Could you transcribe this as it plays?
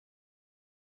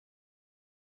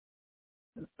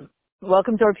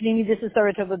Welcome to our Panini. This is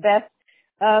Sarah Tova Beth.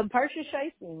 Parsha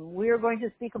Shaisim. We are going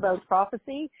to speak about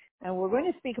prophecy, and we're going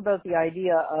to speak about the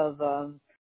idea of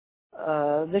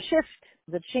the shift,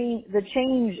 the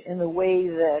change in the way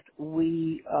that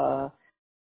we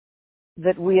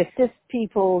assist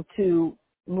people to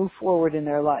move forward in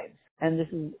their lives. And this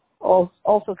is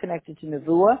also connected to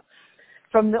Nevuah,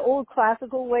 from the old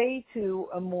classical way to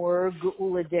a more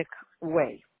Geuladik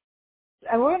way.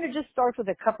 And we're going to just start with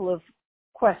a couple of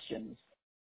questions.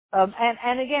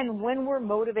 And again, when we're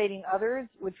motivating others,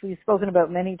 which we've spoken about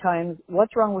many times,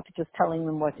 what's wrong with just telling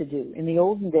them what to do? In the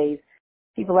olden days,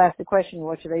 people asked the question,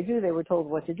 what should I do? They were told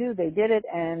what to do. They did it,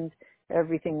 and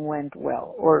everything went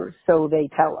well, or so they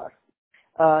tell us.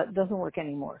 It doesn't work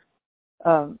anymore.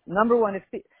 Number one,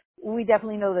 we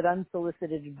definitely know that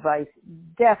unsolicited advice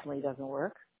definitely doesn't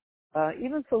work.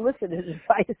 Even solicited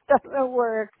advice doesn't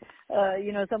work.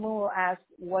 Someone will ask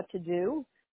what to do.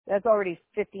 That's already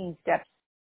 15 steps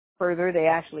further. They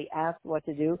actually ask what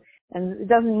to do. And it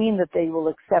doesn't mean that they will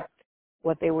accept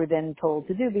what they were then told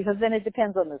to do, because then it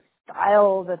depends on the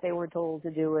style that they were told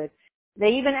to do it.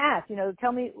 They even ask,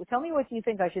 tell me what you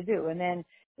think I should do. And then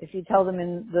if you tell them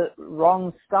in the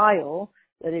wrong style,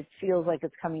 that it feels like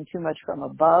it's coming too much from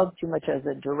above, too much as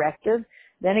a directive,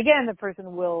 then again, the person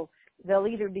they'll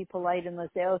either be polite and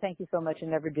they'll say, oh, thank you so much, and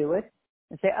never do it.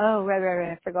 And say, oh,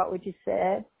 right, I forgot what you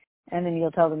said. And then you'll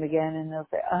tell them again, and they'll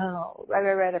say, oh,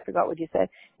 right, I forgot what you said.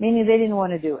 Meaning they didn't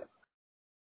want to do it.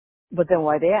 But then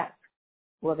why they ask?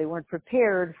 Well, they weren't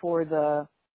prepared for the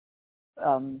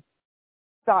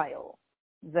style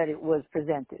that it was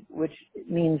presented, which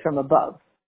means from above,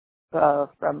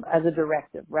 from as a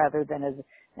directive rather than as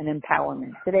an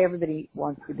empowerment. Today, everybody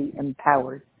wants to be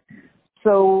empowered.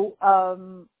 So,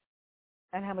 and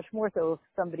how much more so if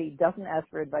somebody doesn't ask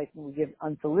for advice and we give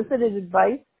unsolicited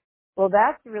advice? Well,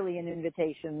 that's really an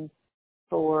invitation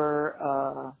for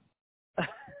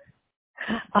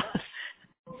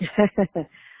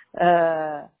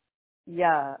an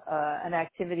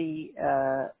activity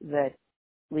that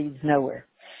leads nowhere.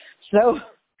 So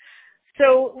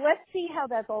let's see how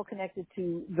that's all connected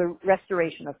to the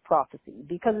restoration of prophecy,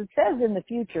 because it says in the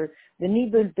future, the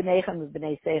nibud b'neichem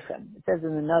b'nei seichem. It says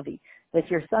in the Navi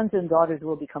that your sons and daughters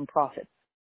will become prophets,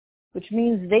 which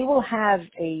means they will have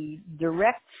a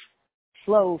direct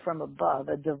flow from above,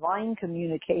 a divine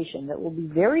communication that will be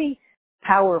very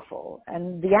powerful.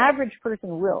 And the average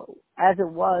person will, as it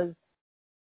was,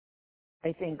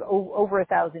 I think, over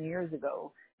 1,000 years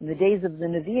ago. In the days of the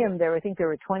Nevi'im, there were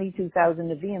 22,000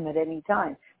 Nevi'im at any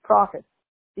time, prophets,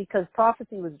 because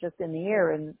prophecy was just in the air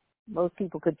and most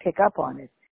people could pick up on it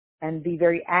and be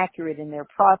very accurate in their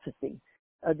prophecy,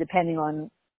 depending on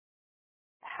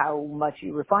how much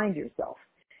you refined yourself.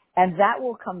 And that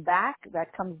will come back.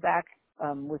 That comes back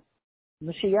with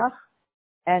Mashiach.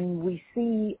 And we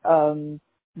see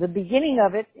the beginning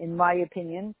of it, in my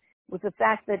opinion, with the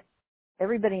fact that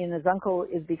everybody and his uncle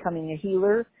is becoming a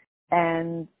healer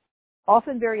and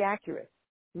often very accurate,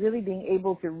 really being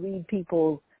able to read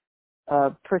people's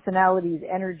personalities,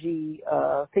 energy,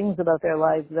 things about their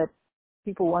lives that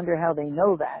people wonder how they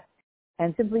know that.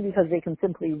 And simply because they can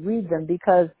simply read them,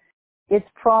 because it's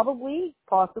possibly,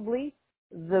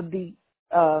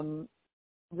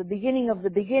 the beginning of the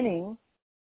beginning.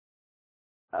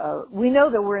 We know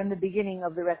that we're in the beginning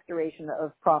of the restoration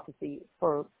of prophecy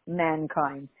for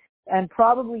mankind. And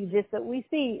probably this that we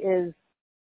see is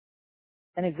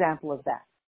an example of that.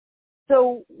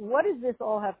 So what does this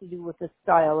all have to do with the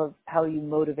style of how you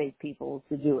motivate people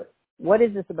to do it? What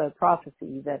is this about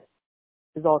prophecy that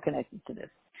is all connected to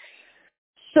this?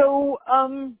 So,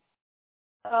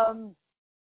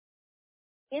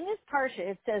 in this parsha,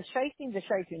 it says, Shaitim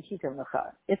v'shaitim chitam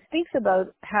lecha. It speaks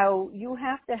about how you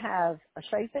have to have a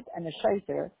shaifet and a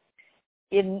shaiter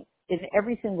in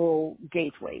every single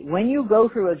gateway. When you go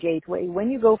through a gateway, when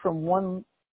you go through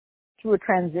a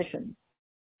transition,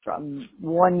 from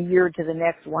 1 year to the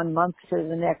next, 1 month to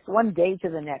the next, 1 day to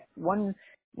the next, one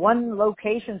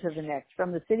location to the next,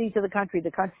 from the city to the country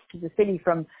to the city,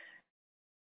 from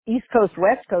East Coast,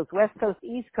 West Coast,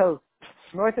 East Coast,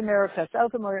 North America,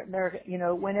 South America,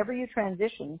 whenever you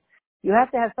transition, you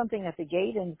have to have something at the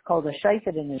gate, and it's called a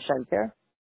shaifet and a shaiter.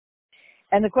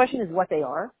 And the question is what they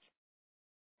are.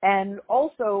 And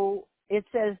also, it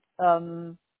says,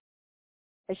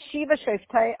 Shiva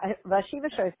Shaiftai,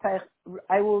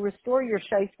 I will restore your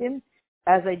shaiftim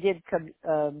as I did,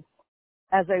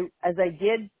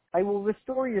 I will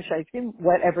restore your shaiftim,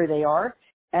 whatever they are,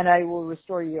 and I will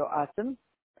restore your asim.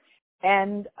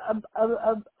 And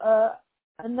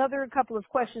another couple of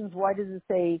questions. Why does it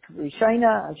say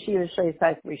Rishona, Shiva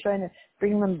Shaiftai Rishona,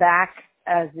 bring them back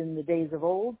as in the days of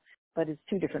old? but it's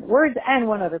two different words. And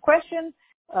one other question,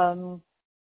 how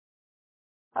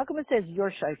come it says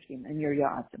your shayfim and your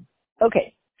ya'atim?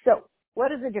 Okay, so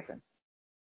what is the difference?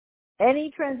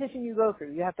 Any transition you go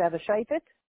through, you have to have a shayfet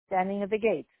standing at the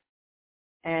gate,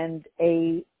 and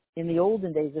in the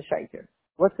olden days, a shayter.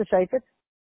 What's the shayfet?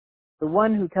 The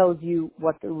one who tells you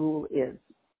what the rule is.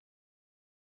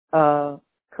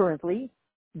 Currently,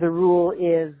 the rule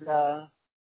is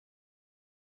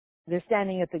they're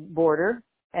standing at the border,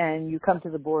 and you come to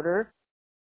the border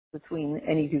between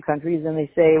any two countries, and they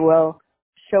say, well,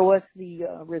 show us the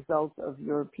results of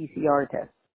your PCR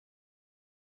test,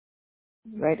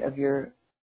 right, of your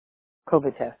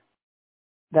COVID test.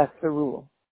 That's the rule.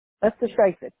 That's the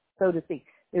shayfet, so to speak.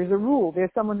 There's a rule.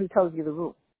 There's someone who tells you the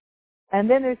rule. And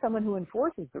then there's someone who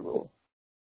enforces the rule.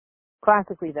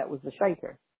 Classically, that was the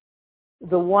shayter.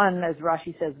 The one, as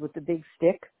Rashi says, with the big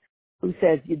stick, who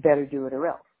says you'd better do it or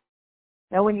else.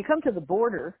 Now, when you come to the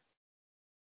border,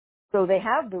 so they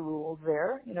have the rules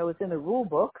there. You know, it's in the rule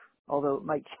book, although it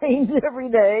might change every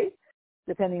day,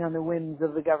 depending on the whims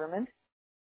of the government.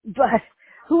 But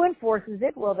who enforces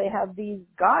it? Well, they have these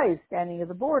guys standing at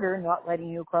the border, not letting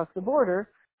you across the border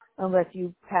unless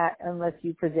you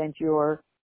present your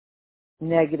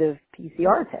negative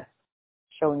PCR test,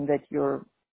 showing that you're,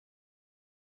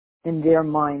 in their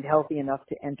mind, healthy enough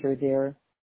to enter their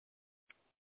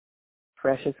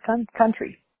precious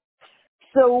country.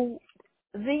 So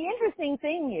the interesting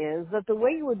thing is that the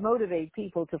way you would motivate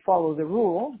people to follow the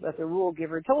rule that the rule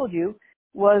giver told you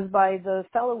was by the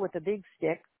fellow with the big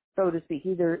stick, so to speak,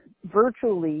 either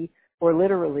virtually or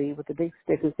literally with the big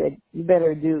stick, who said, you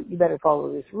better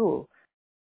follow this rule,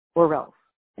 or else.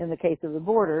 In the case of the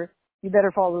border, you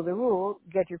better follow the rule,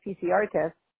 get your PCR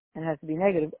test, and it has to be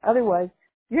negative. Otherwise,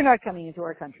 you're not coming into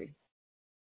our country.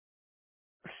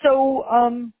 So,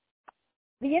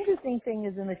 the interesting thing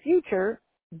is in the future,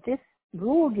 this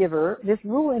rule giver, this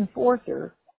rule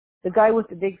enforcer, the guy with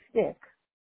the big stick,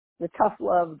 the tough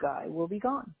love guy, will be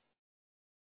gone.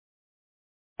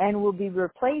 And will be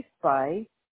replaced by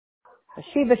a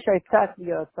Shiva Shaitat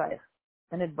Yotzayach,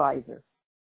 an advisor.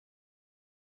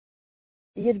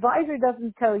 The advisor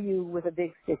doesn't tell you with a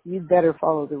big stick, you'd better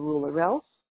follow the rule or else,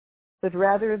 but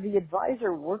rather the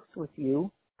advisor works with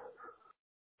you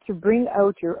to bring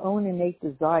out your own innate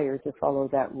desire to follow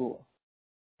that rule.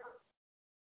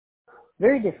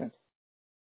 Very different.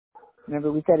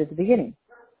 Remember we said at the beginning,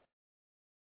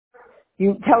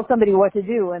 you tell somebody what to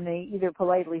do and they either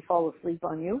politely fall asleep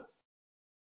on you.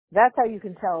 That's how you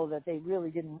can tell that they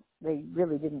really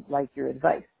didn't like your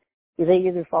advice. They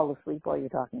either fall asleep while you're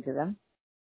talking to them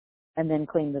and then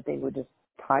claim that they were just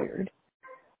tired,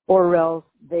 or else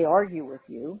they argue with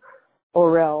you,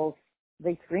 or else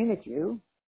they scream at you,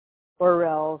 or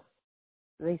else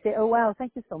they say, oh wow,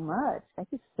 thank you so much. Thank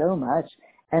you so much.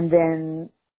 And then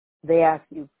they ask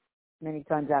you many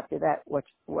times after that what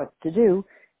to do,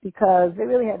 because they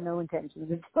really had no intentions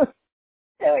of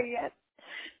doing it.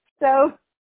 So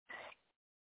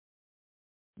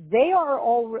they are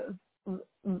all,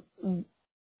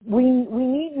 we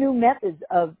need new methods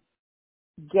of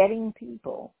getting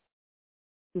people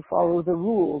to follow the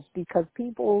rules, because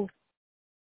people's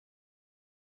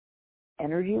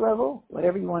energy level,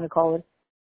 whatever you want to call it,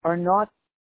 are not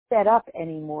set up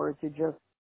anymore to just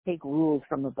take rules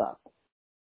from above.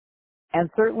 And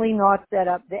certainly not set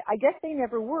up, I guess they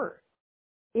never were.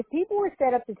 If people were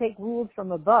set up to take rules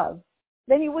from above,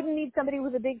 then you wouldn't need somebody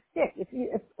with a big stick.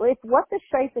 If what the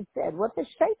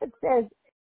Shayfet says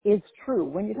is true.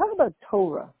 When you talk about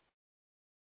Torah,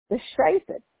 the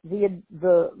Shayfet,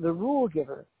 the rule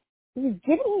giver, he's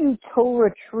giving you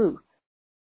Torah truth.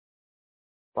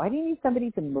 Why do you need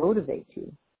somebody to motivate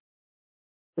you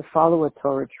to follow a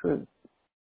Torah truth?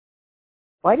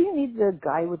 Why do you need the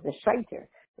guy with the shaiter,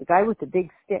 the guy with the big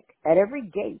stick? At every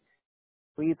gate,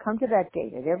 where you come to that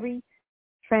gate, at every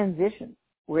transition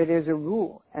where there's a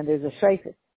rule and there's a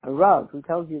shaiter, a rav who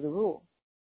tells you the rule,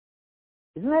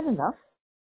 isn't that enough?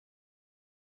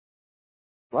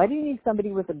 Why do you need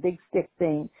somebody with a big stick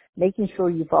making sure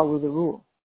you follow the rule?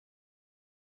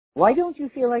 Why don't you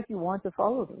feel like you want to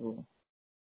follow the rule?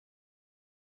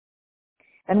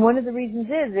 And one of the reasons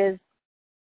is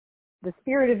the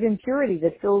spirit of impurity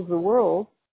that fills the world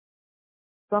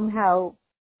somehow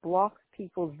blocks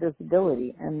people's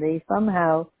visibility, and they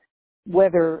somehow,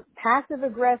 whether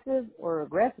passive-aggressive or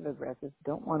aggressive-aggressive,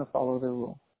 don't want to follow the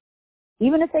rule.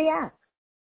 Even if they ask,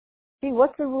 see,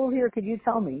 what's the rule here? Could you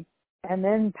tell me? And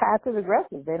then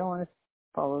passive-aggressive, they don't want to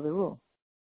follow the rule.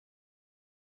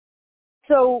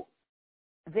 So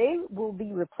they will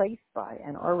be replaced by,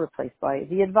 and are replaced by,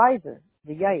 the advisor,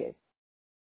 the yayid,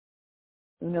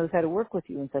 who knows how to work with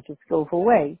you in such a skillful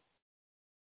way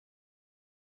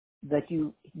that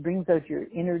brings out your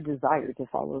inner desire to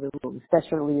follow the rule,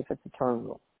 especially if it's a Torah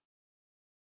rule.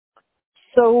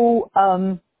 So,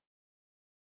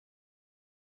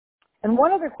 and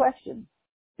one other question.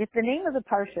 If the name of the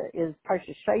Parsha is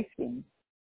Parsha Shaitim,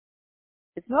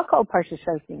 it's not called Parsha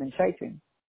Shaitim and Shaitrim.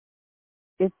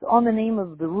 It's on the name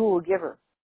of the rule giver.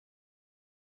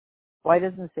 Why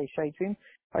doesn't it say Shaitrim?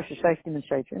 Parsha Shaitim and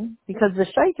Shaitrim? Because the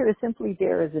Shaiter is simply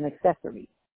there as an accessory.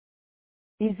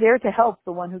 He's there to help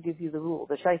the one who gives you the rule,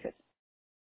 the Shaitit.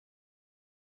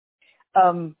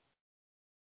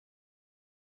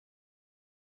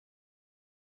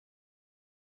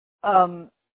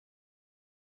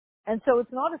 And so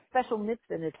it's not a special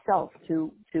mitzvah in itself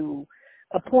to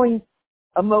appoint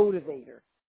a motivator,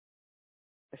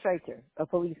 a shaiter, a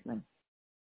policeman.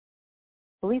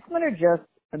 Policemen are just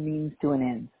a means to an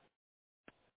end.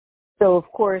 So of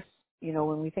course,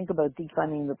 when we think about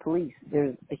defunding the police,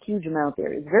 there's a huge amount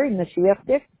there. It's very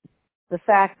Mashiachdik, the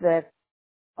fact that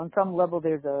on some level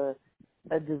there's a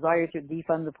desire to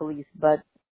defund the police, but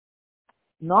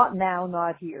not now,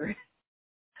 not here.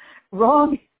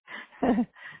 Wrong.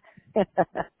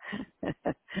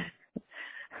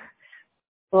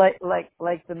 like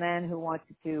the man who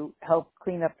wanted to help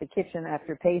clean up the kitchen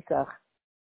after Pesach,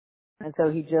 and so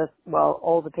he just, while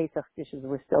all the Pesach dishes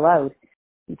were still out,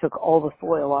 he took all the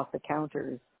foil off the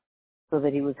counters so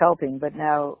that he was helping, but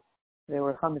now there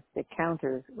were hummus stick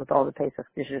counters with all the Pesach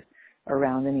dishes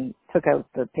around, and he took out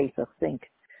the Pesach sink.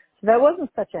 So that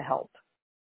wasn't such a help.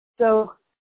 So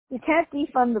you can't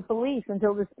defund the police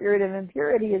until the spirit of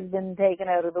impurity has been taken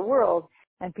out of the world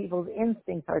and people's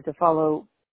instincts are to follow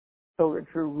Torah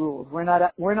true rules.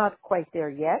 We're not quite there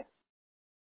yet.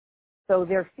 So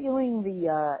they're feeling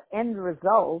the end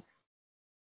result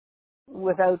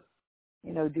without,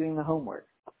 doing the homework,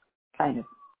 kind of.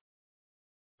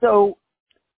 So,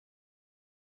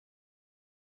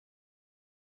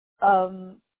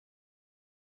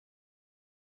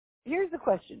 here's the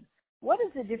question. What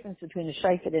is the difference between a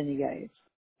shayfet and a yair?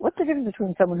 What's the difference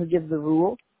between someone who gives the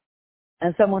rule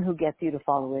and someone who gets you to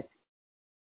follow it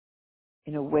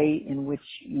in a way in which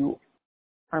you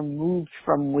are moved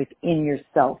from within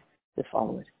yourself to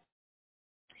follow it?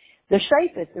 The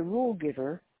shayfet, the rule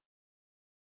giver,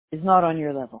 is not on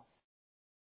your level.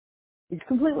 He's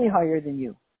completely higher than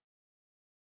you,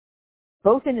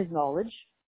 both in his knowledge,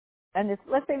 and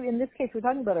let's say in this case we're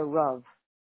talking about a Rav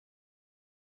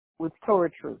with Torah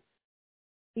truth.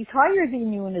 He's higher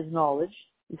than you in his knowledge.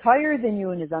 He's higher than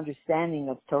you in his understanding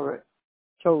of Torah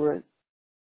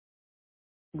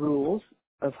rules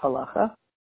of halacha,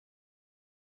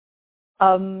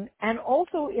 and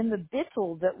also in the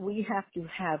bittul that we have to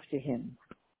him.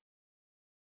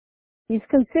 He's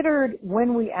considered,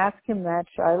 when we ask him that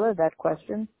shaila, that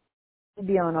question, to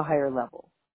be on a higher level.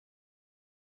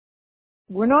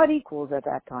 We're not equals at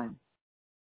that time.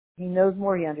 He knows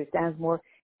more, he understands more.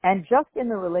 And just in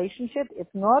the relationship,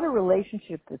 it's not a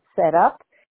relationship that's set up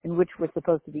in which we're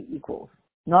supposed to be equals.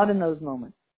 Not in those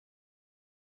moments.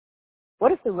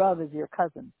 What if the Rav is your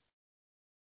cousin?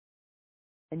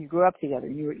 And you grew up together,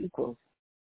 you were equals.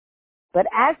 But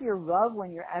as your Rav,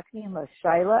 when you're asking him a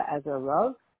shaila as a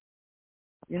Rav,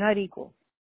 you're not equal.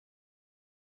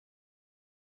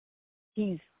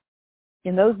 He's,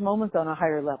 in those moments, on a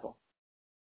higher level.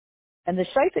 And the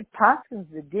shayfet paskins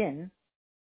the din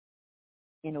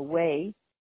in a way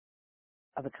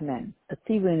of a command, a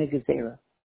tzivah and a gezerah,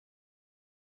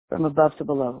 from above to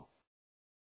below,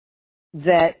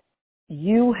 that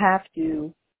you have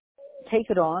to take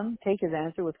his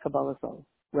answer with Kabbalah soul,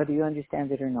 whether you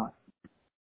understand it or not.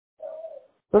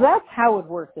 So that's how it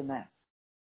works in that.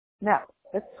 Now,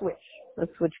 let's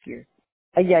switch gears.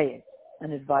 A yair,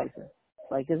 an advisor,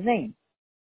 like his name.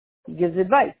 He gives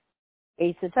advice.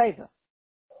 Eisa Taiva.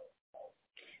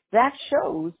 That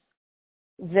shows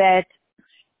that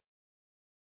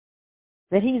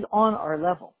he's on our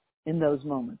level in those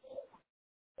moments.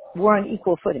 We're on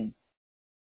equal footing.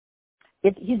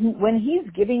 When he's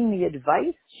giving me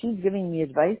advice, she's giving me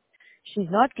advice, she's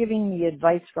not giving me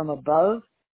advice from above.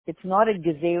 It's not a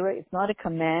gezerah, it's not a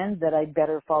command that I'd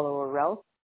better follow or else,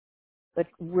 but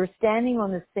we're standing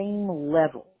on the same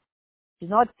level. She's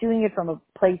not doing it from a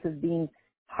place of being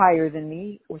higher than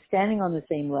me. We're standing on the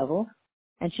same level,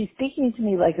 and she's speaking to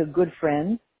me like a good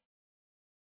friend,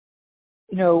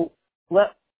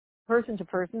 person to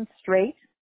person, straight.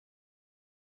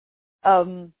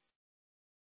 And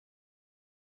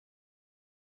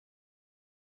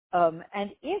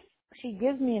if she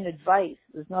gives me an advice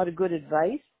that's not a good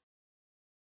advice,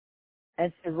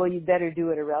 and says, well, you better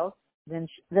do it or else, then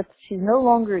she's no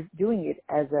longer doing it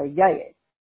as a yair.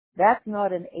 That's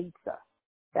not an eitzah.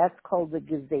 That's called the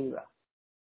gezerah.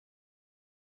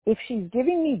 If she's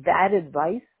giving me bad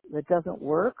advice that doesn't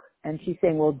work, and she's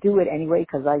saying, well, do it anyway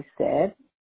because I said,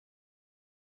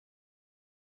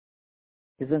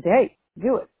 she's going to say, hey,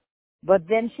 do it. But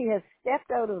then she has stepped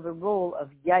out of the role of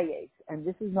yayes, and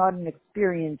this is not an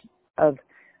experience of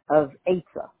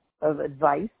Eitzah, of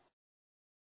advice,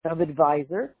 of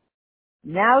advisor.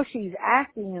 Now she's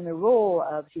acting in the role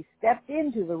of, she stepped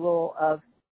into the role of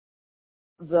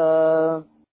the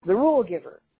rule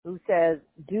giver who says,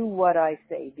 do what I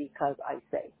say because I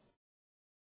say.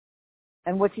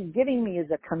 And what she's giving me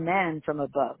is a command from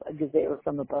above, a gezerah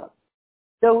from above.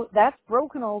 So that's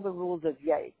broken all the rules of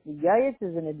Yayis. The Yayis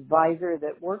is an advisor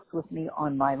that works with me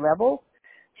on my level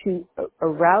to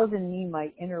arouse in me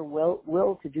my inner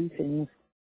will to do things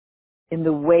in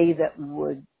the way that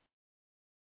would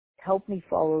help me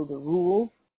follow the rules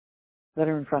that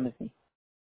are in front of me.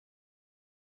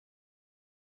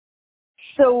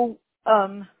 So,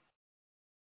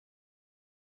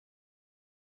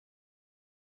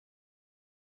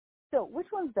 so which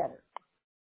one's better?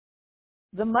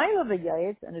 The mile of a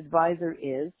Yayis, an advisor,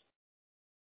 is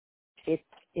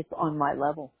it's on my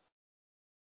level.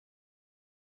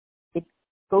 It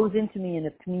goes into me in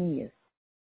a pneumius,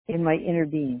 in my inner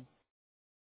being.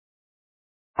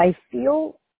 I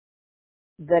feel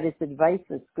that it's advice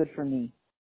that's good for me.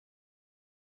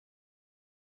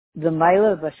 The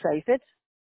Maila of a Shaifet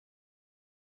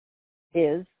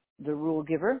is the rule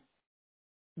giver,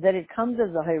 that it comes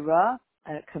as a Haira,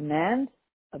 a command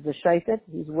of the Shaifet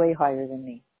who's way higher than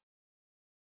me.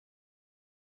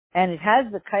 And it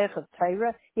has the Kayach of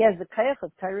Taira. He has the Kayach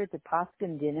of Taira to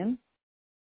Paskin Dinim,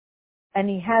 and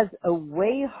he has a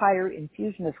way higher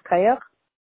infusion of Kayach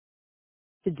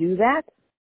to do that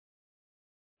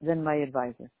than my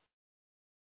advisor.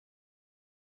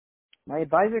 My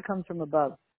advisor comes from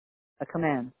above, a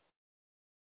command.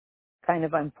 Kind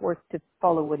of I'm forced to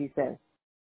follow what he says.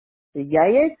 The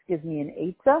Yayes gives me an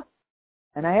Eitzah,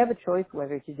 and I have a choice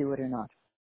whether to do it or not.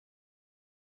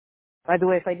 By the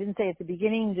way, if I didn't say at the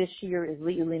beginning, this year is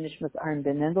Li'uli Nishmas Aaron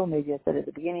Ben Mendel. Maybe I said at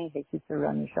the beginning, Hey Kitzur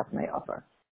Shachmei Afar.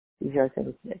 These are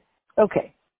said today.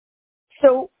 Okay.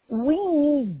 So we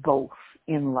need both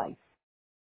in life.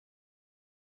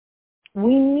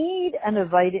 We need an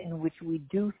Avaida in which we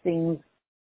do things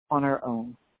on our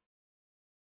own.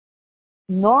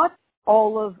 Not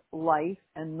all of life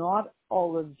and not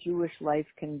all of Jewish life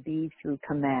can be through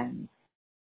commands.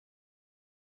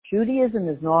 Judaism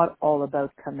is not all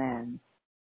about commands.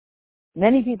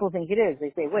 Many people think it is.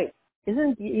 They say, wait,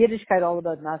 isn't Yiddishkeit all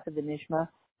about Nasa v'Nishma?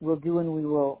 We'll do and we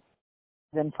will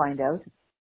then find out.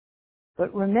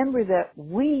 But remember that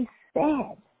we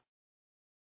said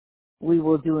we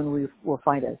will do and we will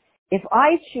find out. If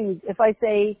I choose, if I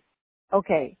say,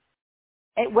 okay,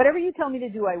 whatever you tell me to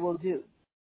do, I will do.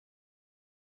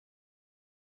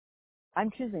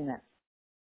 I'm choosing that.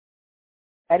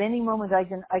 At any moment I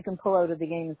can pull out of the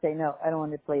game and say, no, I don't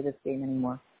want to play this game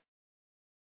anymore.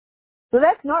 So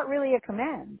that's not really a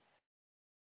command.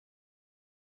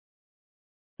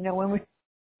 You know, when we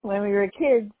were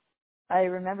kids, I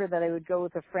remember that I would go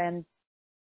with a friend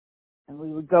and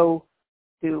we would go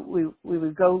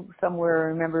somewhere. I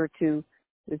remember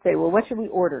we'd say, well, what should we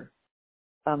order?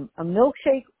 A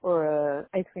milkshake or a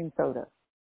ice cream soda?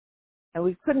 And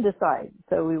we couldn't decide.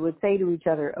 So we would say to each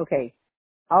other, okay,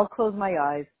 I'll close my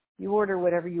eyes. You order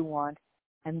whatever you want.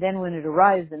 And then when it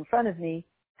arrives in front of me,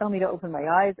 tell me to open my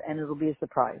eyes and it'll be a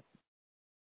surprise.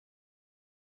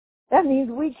 That means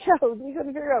we chose. We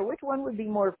couldn't figure out which one would be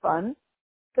more fun.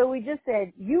 So we just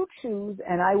said, you choose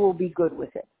and I will be good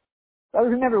with it. But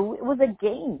remember, it was a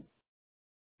game.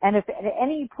 And if at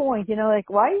any point, you know, like,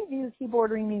 why do you keep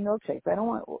ordering me milkshakes? I don't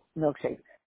want milkshakes.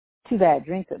 Too bad,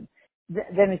 drink them.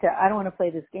 Then we said, I don't want to play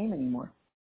this game anymore.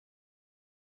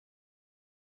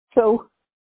 So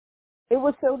it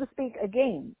was, so to speak, a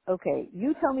game. Okay,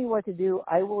 you tell me what to do.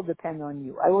 I will depend on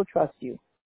you. I will trust you.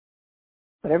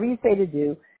 Whatever you say to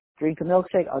do, drink a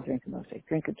milkshake, I'll drink a milkshake.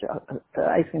 Drink a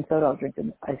ice cream soda, I'll drink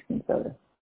an ice cream soda.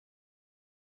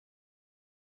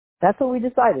 That's what we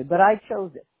decided, but I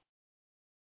chose it.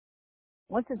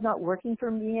 Once it's not working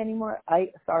for me anymore,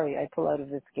 I pull out of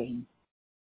this game.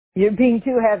 You're being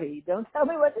too heavy. Don't tell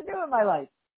me what to do in my life.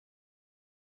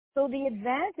 So the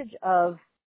advantage of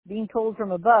being told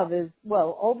from above is,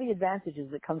 well, all the advantages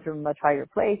that come from a much higher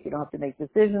place. You don't have to make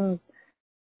decisions.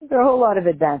 There are a whole lot of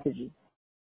advantages.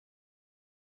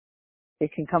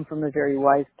 It can come from a very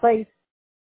wise place.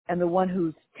 And the one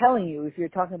who's telling you, if you're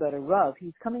talking about a Rav,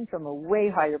 he's coming from a way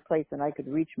higher place than I could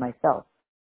reach myself.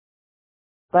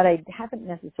 But I haven't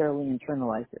necessarily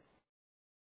internalized it.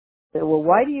 So,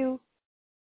 well,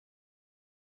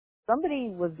 somebody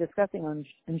was discussing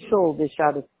in Shul this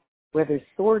Shabbos whether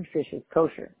swordfish is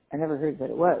kosher. I never heard that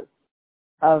it was.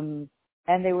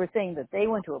 And they were saying that they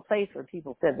went to a place where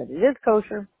people said that it is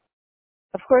kosher.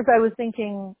 Of course, I was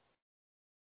thinking,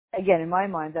 again, in my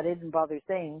mind, that I didn't bother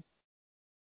saying,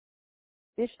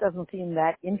 fish doesn't seem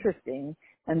that interesting,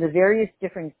 and the various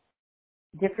different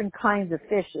kinds of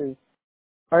fishes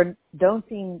don't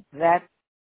seem that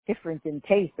different in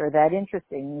taste or that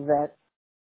interesting, that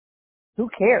who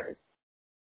cares?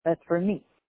 That's for me.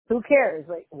 Who cares?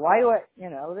 Like, why would,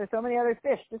 there's so many other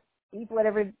fish. Just eat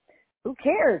whatever. Who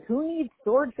cares? Who needs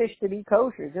swordfish to be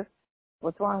kosher? Just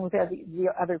what's wrong with the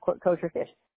other kosher fish?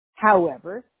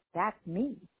 However, that's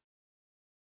me.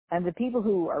 And the people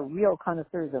who are real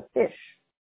connoisseurs of fish,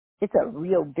 it's a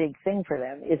real big thing for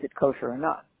them. Is it kosher or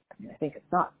not? I mean, I think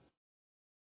it's not.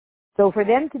 So for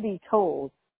them to be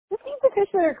told, just eat the fish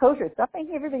that are kosher, stop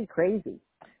making everybody crazy,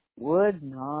 would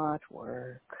not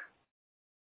work.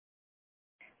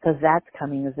 Because that's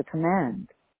coming as a command.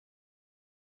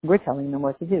 We're telling them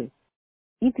what to do.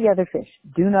 Eat the other fish.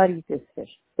 Do not eat this fish.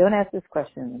 Don't ask this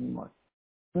question anymore.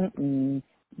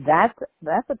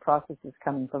 That's a process that's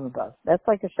coming from above. That's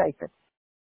like a shayfer.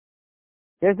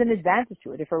 There's an advantage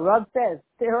to it. If a Rav says,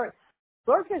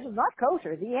 swordfish is not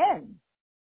kosher, the end.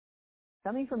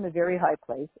 Coming from a very high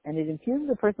place, and it infuses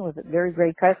a person with a very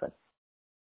great kaifa.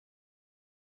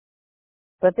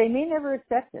 But they may never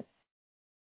accept it.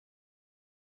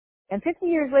 And 50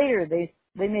 years later, they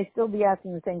may still be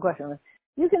asking the same question.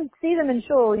 You can see them in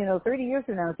shul, 30 years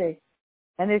from now and say,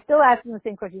 and they're still asking the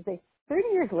same question. You say, 30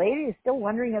 years later, you're still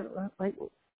wondering, like,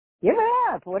 give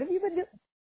it up. What have you been doing?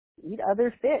 Eat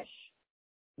other fish.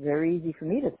 Very easy for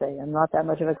me to say. I'm not that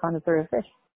much of a connoisseur of fish.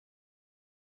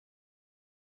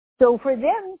 So for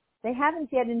them, they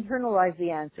haven't yet internalized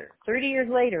the answer. 30 years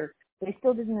later, they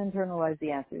still didn't internalize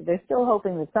the answer. They're still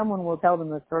hoping that someone will tell them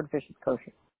that swordfish is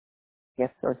kosher. Yes,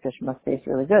 swordfish must taste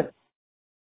really good.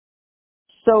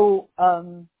 So,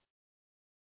 and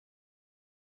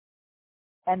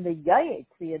the yayetz,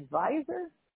 the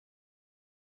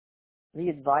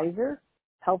advisor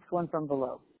helps one from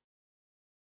below.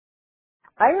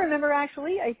 I remember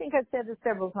actually, I think I've said this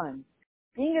several times,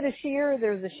 being at a shiur,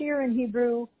 there was a shiur in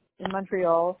Hebrew in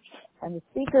Montreal, and the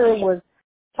speaker was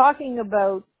talking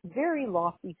about very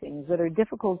lofty things that are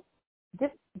difficult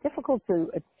to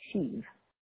achieve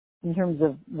in terms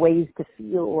of ways to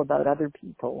feel about other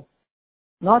people.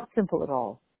 Not simple at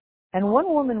all. And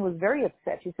one woman was very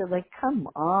upset. She said, like, come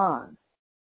on.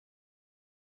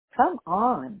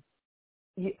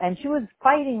 And she was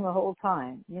fighting the whole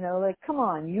time, like, come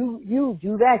on, you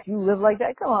do that, you live like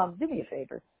that, come on, do me a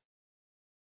favor.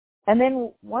 And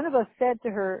then one of us said to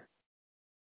her,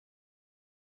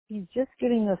 he's just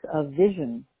giving us a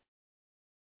vision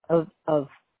of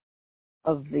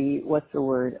the, what's the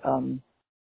word,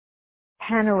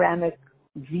 panoramic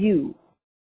view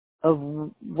of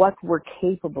what we're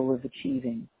capable of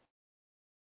achieving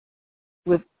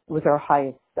with our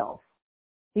highest self.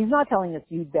 He's not telling us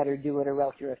you'd better do it or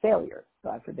else you're a failure,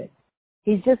 God forbid.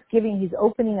 He's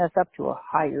opening us up to a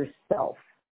higher self,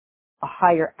 a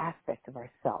higher aspect of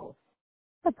ourselves.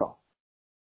 That's all.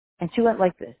 And she went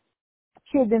like this.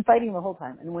 She had been fighting the whole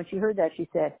time. And when she heard that, she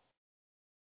said,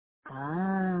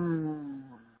 ah.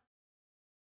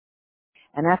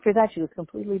 And after that, she was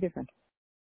completely different.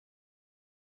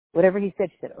 Whatever he said,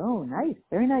 she said, oh, nice,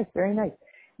 very nice, very nice.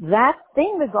 That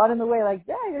thing that got in the way, like,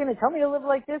 yeah, you're going to tell me to live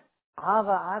like this?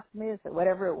 Ava Asmis, or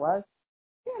whatever it was.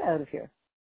 Get out of here.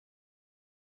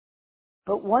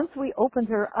 But once we opened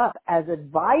her up as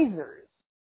advisors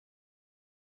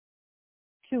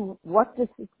to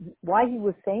why he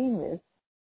was saying this,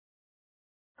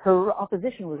 her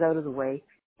opposition was out of the way.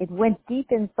 It went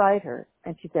deep inside her,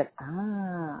 and she said,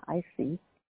 I see.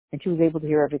 And she was able to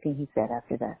hear everything he said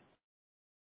after that.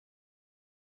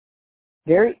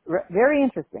 Very, very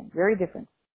interesting, very different.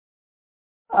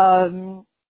 And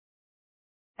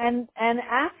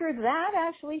after that,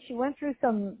 actually, she went through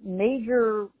some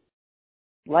major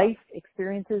life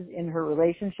experiences in her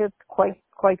relationship, quite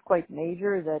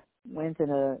major, that went in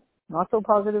a not so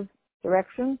positive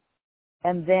direction.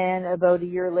 And then about a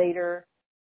year later,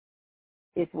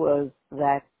 it was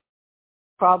that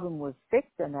problem was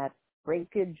fixed and that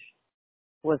breakage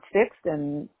was fixed,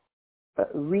 and a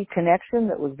reconnection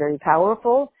that was very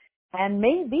powerful. And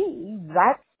maybe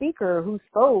that speaker who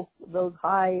spoke those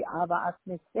high Ava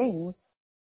Asmis things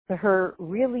to her,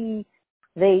 really,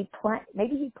 maybe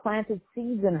he planted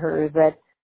seeds in her that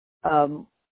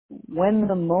when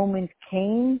the moment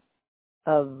came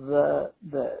of the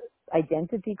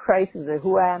identity crisis, or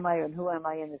who am I and who am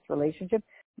I in this relationship,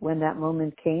 when that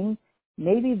moment came,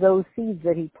 maybe those seeds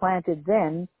that he planted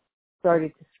then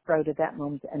started to sprout at that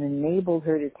moment and enabled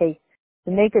her to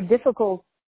make a difficult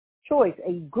choice,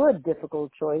 a good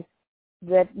difficult choice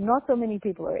that not so many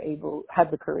people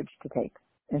have the courage to take.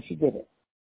 And she did it.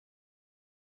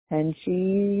 And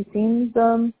she seems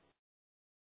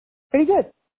pretty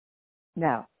good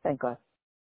now, thank God.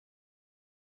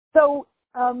 So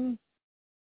so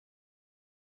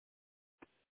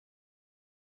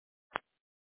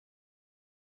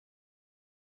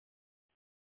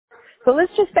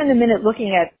let's just spend a minute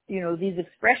looking at, these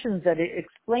expressions that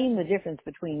explain the difference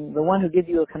between the one who gives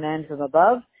you a command from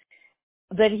above,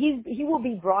 that he will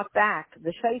be brought back,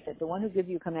 the shayfet, the one who gives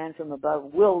you a command from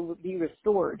above, will be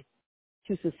restored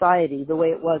to society the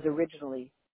way it was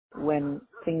originally when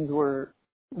things were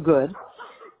good.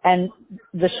 And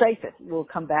the shayfet will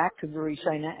come back to the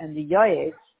Rishona, and the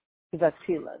Yaez to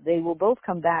Vatchila. They will both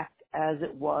come back as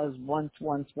it was once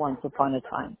upon a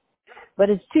time. But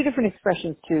it's two different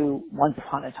expressions to once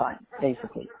upon a time,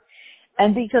 basically.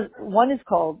 And because one is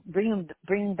called bringing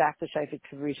back the shayfet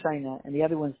to Rishona, and the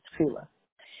other one's Tefillah.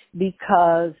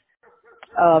 Because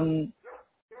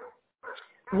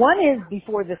one is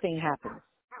before the thing happens.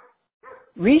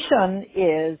 Rishon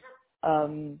is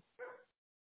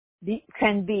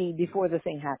can be before the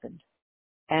thing happened,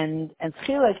 and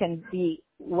Tefillah can be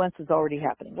once it's already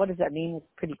happening. What does that mean? It's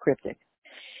pretty cryptic.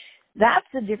 That's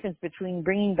the difference between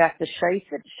bringing back the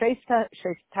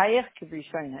shayftayach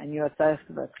k'rishona and yotzayach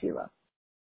k'vatchila.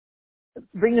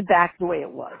 Bring it back the way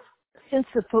it was. Since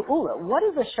the pa'ula, what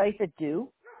does a shayfet do?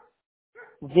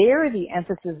 There the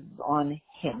emphasis is on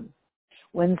him.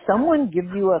 When someone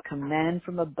gives you a command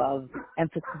from above, the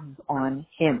emphasis is on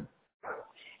him.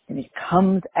 And it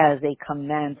comes as a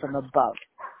command from above.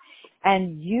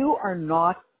 And you are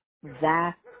not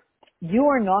the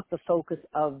focus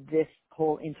of this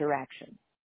whole interaction.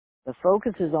 The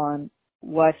focus is on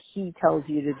what he tells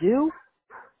you to do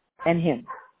and him.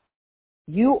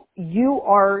 You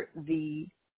are the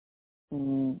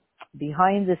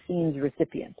behind the scenes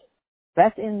recipient.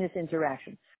 That's in this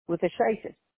interaction. With a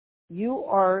shayfet, you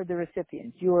are the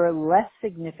recipient. You are less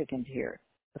significant here.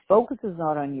 The focus is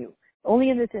not on you, only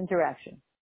in this interaction.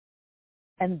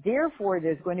 And therefore,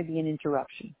 there's going to be an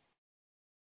interruption.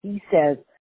 He says,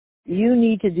 you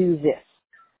need to do this.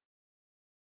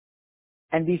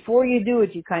 And before you do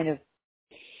it, you kind of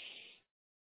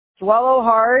swallow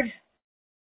hard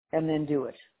and then do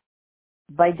it.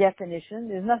 By definition,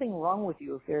 there's nothing wrong with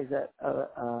you if there's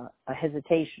a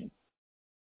hesitation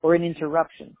or an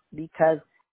interruption, because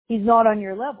he's not on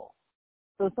your level.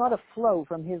 So it's not a flow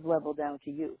from his level down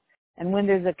to you. And when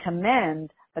there's a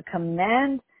command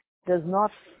does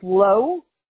not flow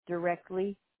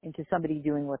directly into somebody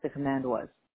doing what the command was.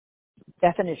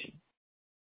 Definition.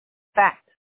 Fact.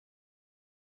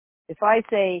 If I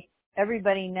say,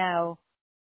 everybody now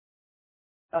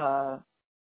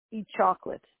eat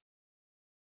chocolate,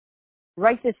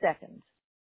 right this second,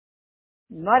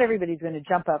 not everybody's going to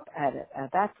jump up at it.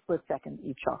 At that split second,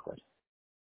 eat chocolate.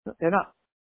 They're not.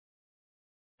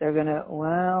 They're going to,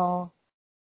 well,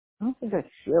 I don't think I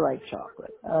feel like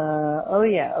chocolate. Oh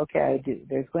yeah, okay, I do.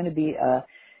 There's going to be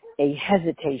a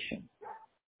hesitation.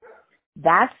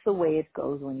 That's the way it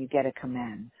goes when you get a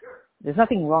command. There's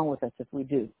nothing wrong with us if we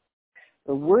do.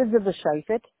 The words of the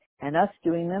shayfet and us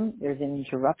doing them, there's an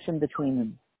interruption between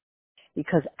them.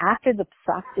 Because after the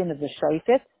psak din of the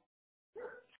shayfet,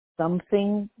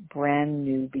 something brand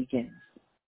new begins.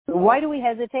 So why do we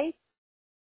hesitate?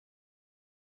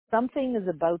 Something is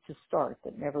about to start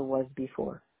that never was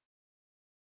before.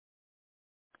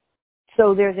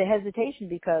 So there's a hesitation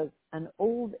because an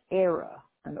old era,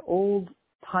 an old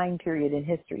time period in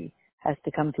history has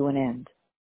to come to an end.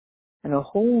 And a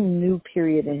whole new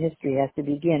period in history has to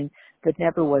begin that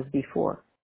never was before.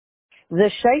 The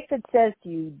shayfet says to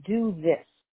you, do this.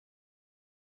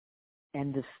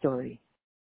 End of story.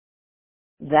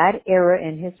 That era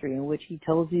in history in which he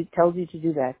tells you to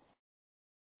do that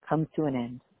comes to an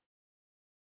end.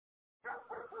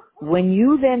 When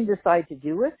you then decide to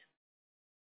do it,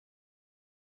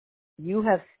 you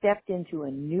have stepped into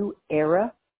a new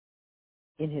era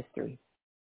in history.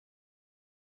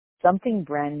 Something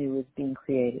brand new is being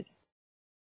created.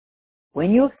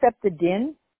 When you accept the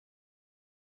din,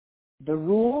 the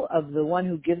rule of the one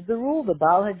who gives the rule, the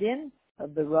Baal Hadin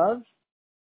of the Rav,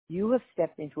 you have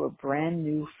stepped into a brand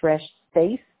new, fresh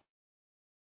space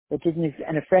that didn't exist,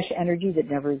 and a fresh energy that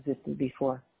never existed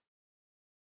before.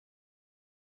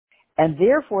 And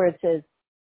therefore it says,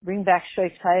 bring back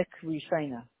Shayftayach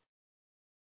Rishayna.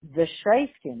 The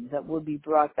Shayftim that will be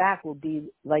brought back will be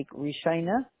like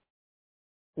Rishayna.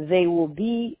 They will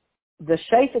be, the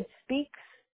Shayfet speaks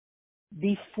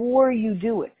before you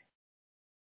do it.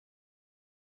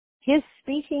 His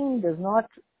speaking does not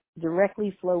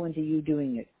directly flow into you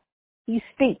doing it. He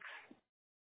speaks.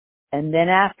 And then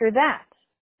after that,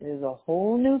 there's a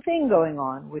whole new thing going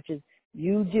on, which is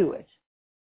you do it,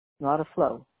 not a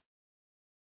flow.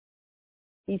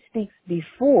 He speaks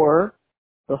before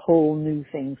the whole new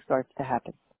thing starts to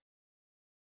happen.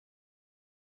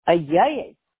 A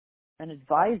yayes, an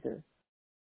advisor,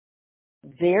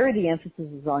 there the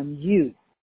emphasis is on you,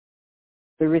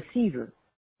 the receiver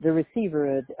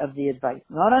of the advice,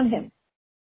 not on him.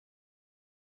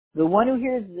 The one who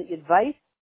hears the advice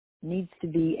needs to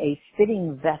be a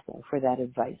fitting vessel for that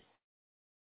advice.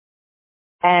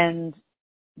 And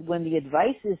when the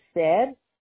advice is said,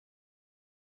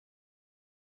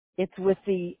 it's with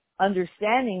the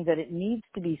understanding that it needs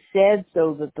to be said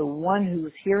so that the one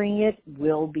who's hearing it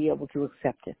will be able to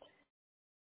accept it.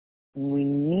 And we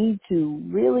need to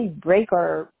really break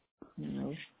our,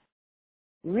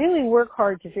 really work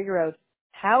hard to figure out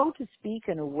how to speak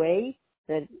in a way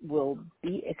that will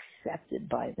be accepted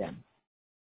by them.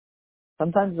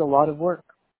 Sometimes it's a lot of work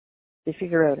to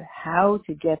figure out how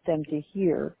to get them to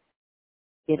hear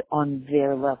it on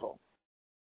their level.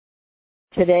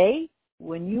 Today,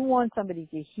 when you want somebody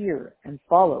to hear and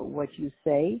follow what you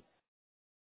say,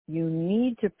 you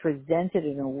need to present it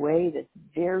in a way that's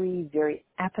very, very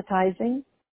appetizing,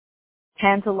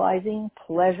 tantalizing,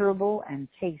 pleasurable, and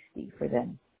tasty for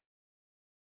them.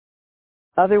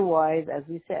 Otherwise, as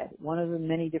we said, one of the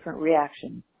many different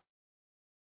reactions.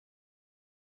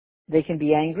 They can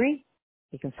be angry,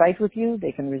 they can fight with you,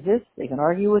 they can resist, they can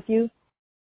argue with you,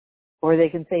 or they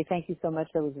can say, thank you so much,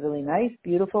 that was really nice,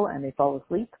 beautiful, and they fall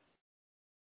asleep.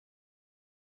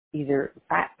 Either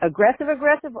aggressive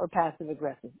or passive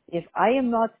aggressive. If I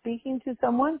am not speaking to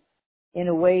someone in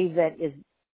a way that is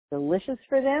delicious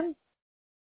for them,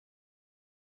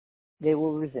 they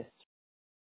will resist.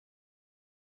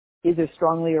 Either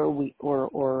strongly or weak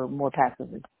or more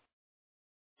passively.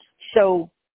 So,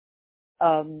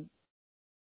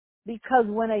 because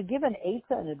when I give an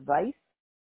Eitzah and advice,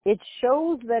 it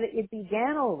shows that it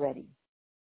began already.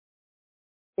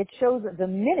 It shows that the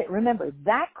minute, remember,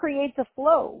 that creates a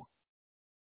flow.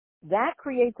 That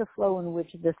creates a flow in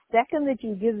which the second that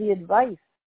you give the advice,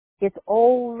 it's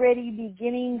already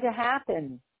beginning to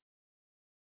happen.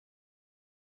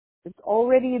 It's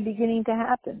already beginning to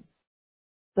happen.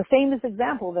 The famous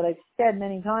example that I've said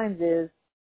many times is,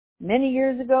 many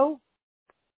years ago,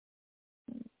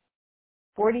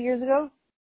 40 years ago,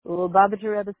 the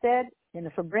Lubavitcher Rebbe said in the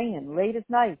Farbrengen, late at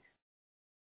night,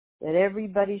 that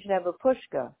everybody should have a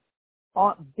pushka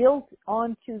built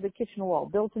into the kitchen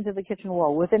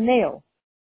wall with a nail,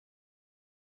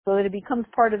 so that it becomes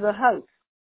part of the house,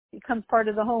 becomes part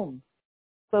of the home,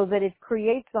 so that it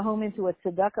creates the home into a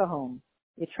tzedakah home.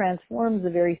 It transforms the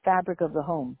very fabric of the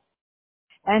home.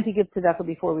 And to give tzedakah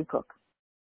before we cook.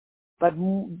 But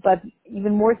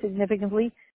even more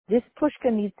significantly, this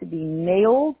pushka needs to be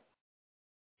nailed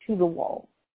to the wall,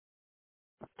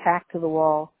 tacked to the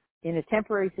wall in a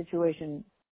temporary situation,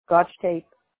 scotch tape,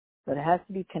 but it has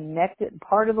to be connected,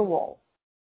 part of the wall,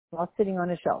 not sitting on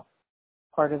a shelf,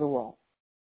 part of the wall.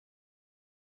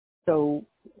 So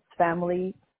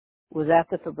family was at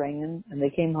the Farbrengen, and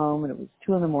they came home, and it was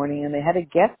 2 a.m, and they had a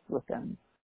guest with them,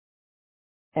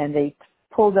 and they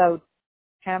pulled out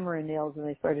hammer and nails, and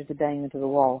they started to bang into the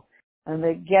wall. And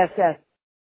the guest asked,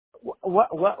 what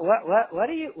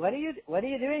are you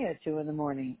doing at 2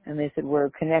 a.m? And they said, we're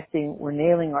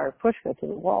nailing our pushka to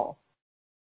the wall.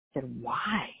 I said,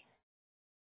 why?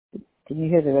 Didn't you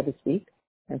hear the Rebbe speak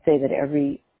and say that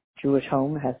every Jewish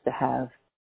home has to have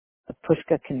a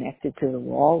pushka connected to the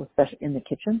wall, especially in the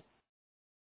kitchen?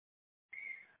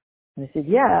 And I said,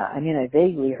 yeah, I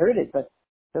vaguely heard it, but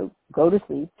so go to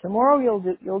sleep. Tomorrow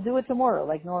you'll do it tomorrow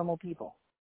like normal people.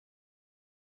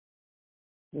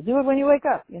 You'll do it when you wake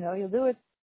up, you'll do it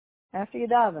after you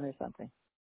daven or something.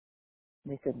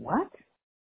 And they said, what?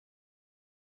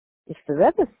 If the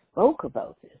Rebbe spoke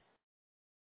about this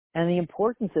and the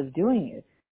importance of doing it,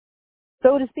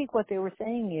 so to speak, what they were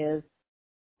saying is,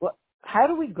 how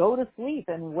do we go to sleep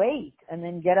and wait and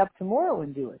then get up tomorrow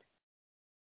and do it?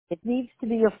 It needs to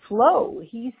be a flow.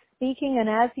 He's speaking, and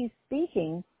as he's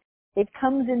speaking, it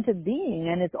comes into being,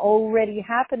 and it's already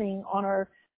happening on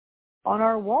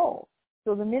our wall.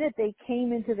 So the minute they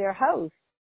came into their house,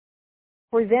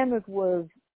 for them it was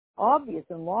obvious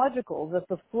and logical that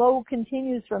the flow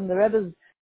continues from the Rebbe's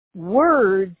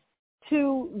words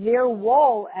to their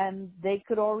wall, and they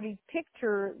could already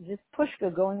picture this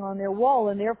pushka going on their wall,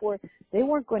 and therefore they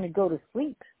weren't going to go to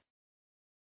sleep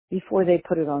before they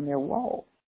put it on their wall.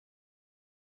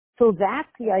 So that's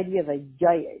the idea of a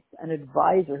yayes, an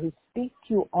advisor who speaks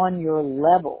to you on your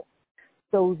level,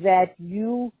 so that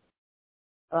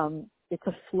it's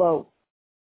a flow.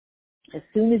 As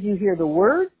soon as you hear the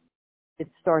word, it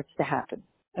starts to happen.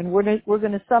 And we're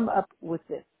going to sum up with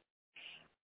this.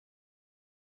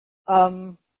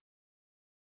 The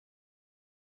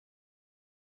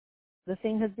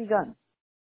thing has begun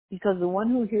because the one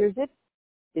who hears it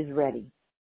is ready.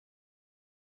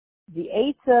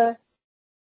 The Eitzah,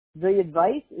 the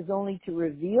advice is only to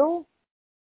reveal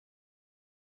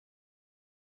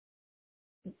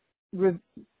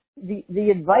the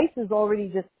advice is already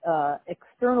just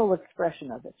external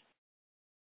expression of it.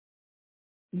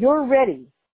 You're ready.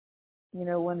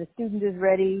 When the student is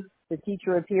ready, the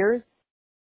teacher appears.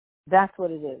 That's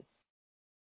what it is.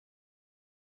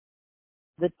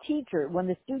 The teacher, when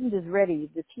the student is ready,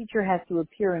 the teacher has to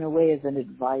appear in a way as an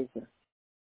advisor.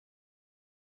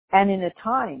 And in a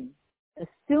time, as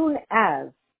soon as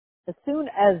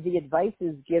the advice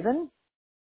is given,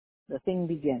 the thing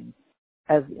begins,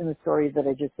 as in the story that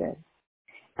I just said.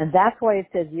 And that's why it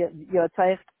says,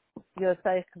 Yotzayich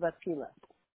Kvatchila.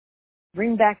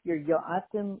 Bring back your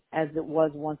Yoatim as it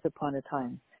was once upon a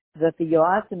time. That the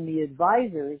Yoatim, the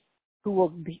advisors, who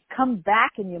will come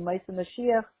back in Yemaisa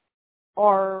Mashiach,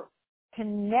 are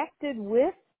connected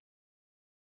with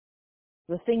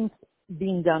the things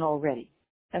being done already.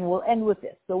 And we'll end with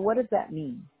this. So what does that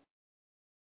mean?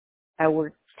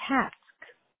 Our task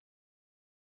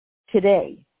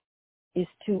today is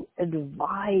to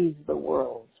advise the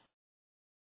world,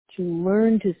 to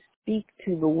learn to speak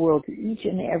to the world, to each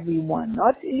and every one,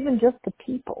 not even just the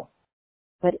people,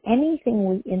 but anything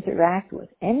we interact with,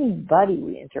 anybody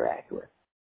we interact with.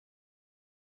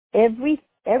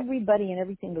 Everybody and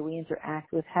everything that we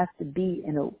interact with has to be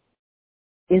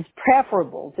is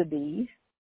preferable to be,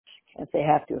 can't say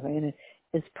have to,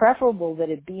 it's preferable that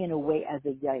it be in a way as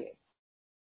a yayik.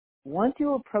 Once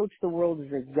you approach the world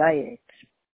as a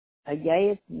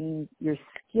yayik means you're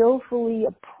skillfully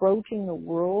approaching the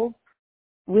world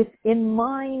with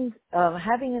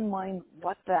having in mind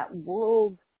what that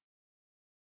world's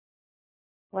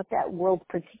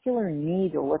particular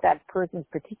need or what that person's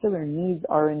particular needs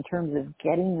are in terms of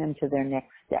getting them to their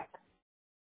next step.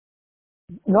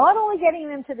 Not only getting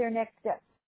them to their next step,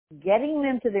 getting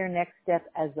them to their next step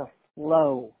as a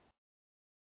flow.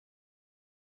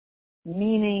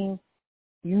 Meaning,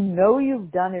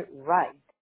 you've done it right.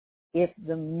 If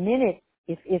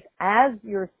as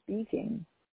you're speaking,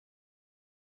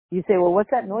 you say, well,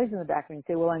 what's that noise in the background?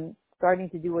 You say, well, I'm starting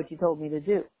to do what you told me to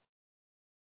do.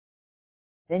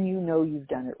 Then you've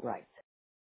done it right.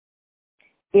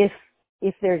 If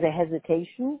there's a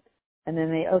hesitation, and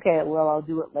then I'll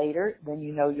do it later, then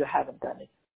you haven't done it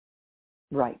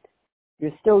right.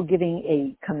 You're still giving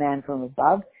a command from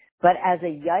above, but as a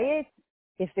yayit,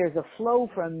 if there's a flow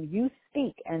from you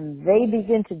speak and they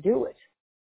begin to do it,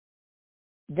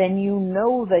 then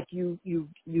that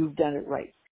you've done it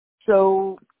right.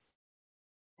 So,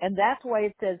 and that's why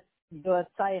it says,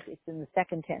 it's in the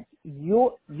second tense.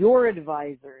 Your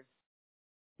advisors,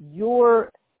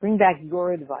 bring back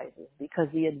your advisors, because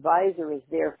the advisor is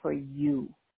there for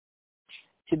you,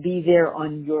 to be there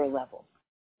on your level.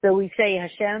 So we say,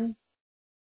 Hashem,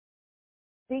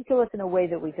 speak to us in a way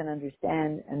that we can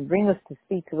understand, and bring us to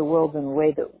speak to the world in a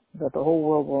way that the whole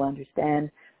world will understand,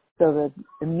 so that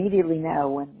immediately now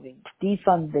when we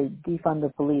defund the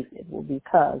police, it will be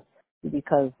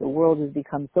because the world has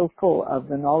become so full of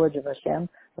the knowledge of Hashem,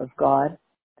 of God,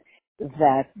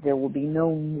 that there will be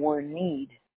no more need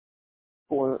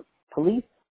for police,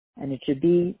 and it should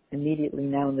be immediately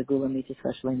now in the Gula Mitzvah,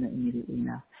 especially immediately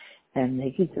now. And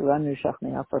Hekitzu Ranu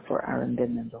Shachne Afar for Aaron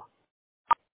Ben Mendel.